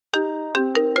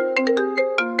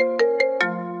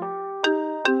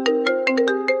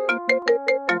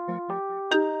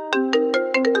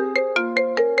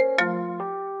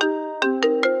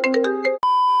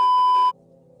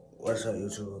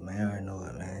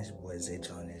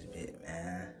Zitch on this bit,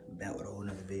 man. Back with a whole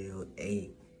nother video. Hey,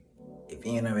 if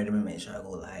you ain't already, make sure I go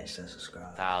like, share, subscribe.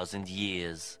 1,000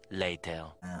 years later.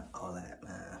 Man, all that,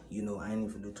 man. You know, I ain't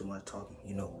even do too much talking,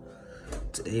 you know.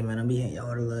 Today, man, I'm be hitting y'all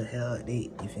with a little hell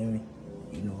date, you feel me?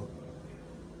 You know.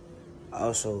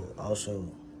 Also,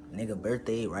 nigga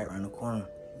birthday right around the corner.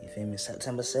 You feel me?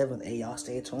 September 7th. Hey, y'all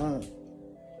stay tuned.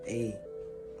 Hey,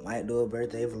 might do a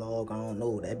birthday vlog. I don't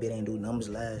know. That bit ain't do numbers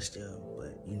last year.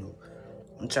 But, you know,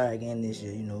 I'm trying again this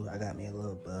year. You know, I got me a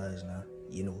little buzz now.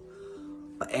 You know.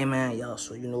 But, hey, man, y'all.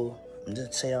 So, you know, I'm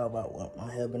just tell y'all about what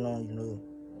my hair been on, you know.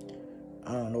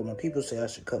 I don't know. My people say I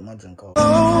should cut my drink off.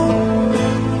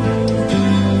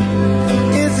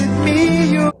 Is it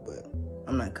me? But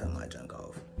I'm not cutting my junk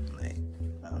off. Like,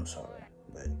 I'm sorry.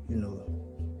 But, you know,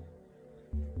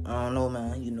 I don't know,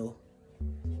 man. You know.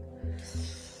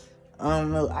 I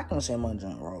don't know. I can say my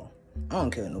junk raw. I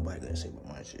don't care what nobody gonna say about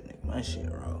my shit, nigga. My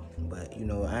shit raw. But, you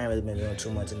know, I ain't really been doing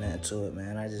too much of that to it,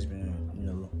 man. I just been, you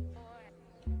know,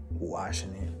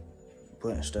 washing it,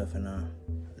 putting stuff in there,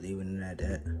 leaving it at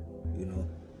that, you know.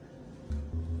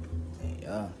 And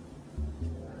yeah.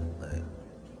 But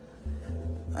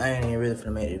I ain't even really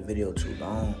finna make this video too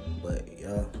long. But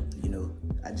yeah, you know,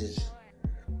 I just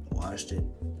washed it.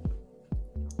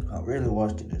 I really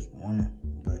washed it this morning,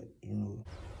 but you know.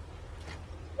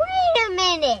 Wait a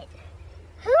minute!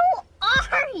 Who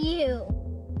are you?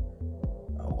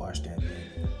 I washed that bit,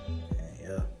 and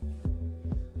yeah.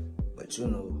 But you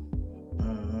know,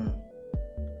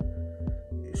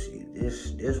 you see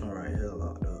this one right here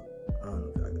locked up. I don't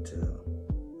know if I can tell.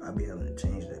 I be having to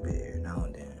change that bit every now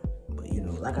and then. But you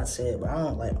know, like I said, but I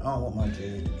don't want my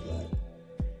dreads to be like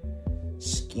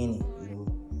skinny, you know.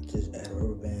 Just add a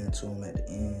rubber band to them at the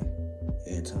end.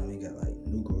 Every time they got like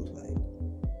new growth, like,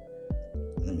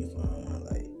 let me find one,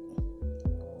 like,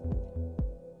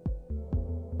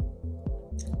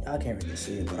 y'all can't really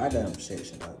see it, but I got them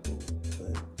sectioned out though.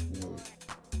 But, you know,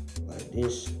 like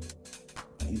this,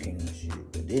 you can't even see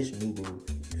it, but this new growth,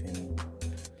 you feel me?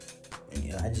 And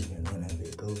yeah, I just been letting that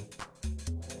bit go.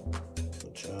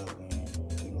 But y'all, man,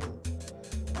 you know,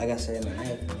 like I said, man, I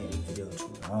ain't finna hit this video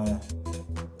too long.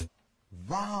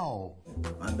 Wow.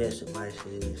 My best advice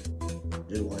is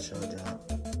just watch your job,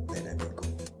 let that bit go.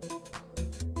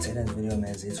 Take that video,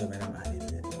 man. Zitch, man. I'm out here.